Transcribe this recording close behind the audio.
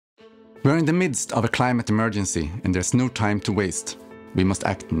We're in the midst of a climate emergency and there's no time to waste. We must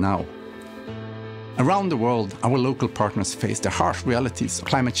act now. Around the world, our local partners face the harsh realities of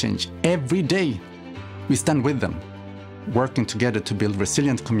climate change every day. We stand with them, working together to build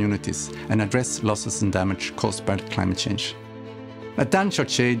resilient communities and address losses and damage caused by climate change. At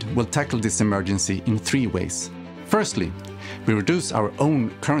DanChurchAid, we'll tackle this emergency in 3 ways. Firstly, we reduce our own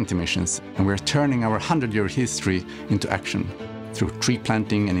current emissions, and we're turning our 100-year history into action through tree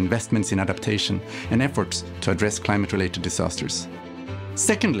planting and investments in adaptation and efforts to address climate-related disasters.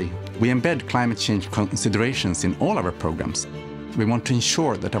 Secondly, we embed climate change considerations in all our programs. We want to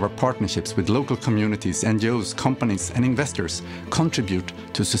ensure that our partnerships with local communities, NGOs, companies and investors contribute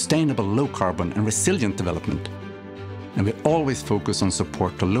to sustainable, low-carbon and resilient development. And we always focus on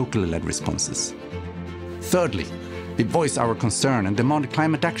support to locally led responses. Thirdly, we voice our concern and demand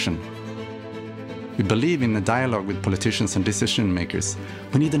climate action. We believe in a dialogue with politicians and decision makers.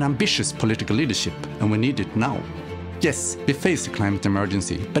 We need an ambitious political leadership, and we need it now. Yes, we face a climate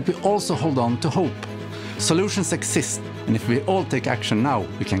emergency, but we also hold on to hope. Solutions exist, and if we all take action now,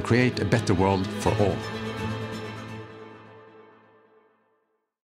 we can create a better world for all.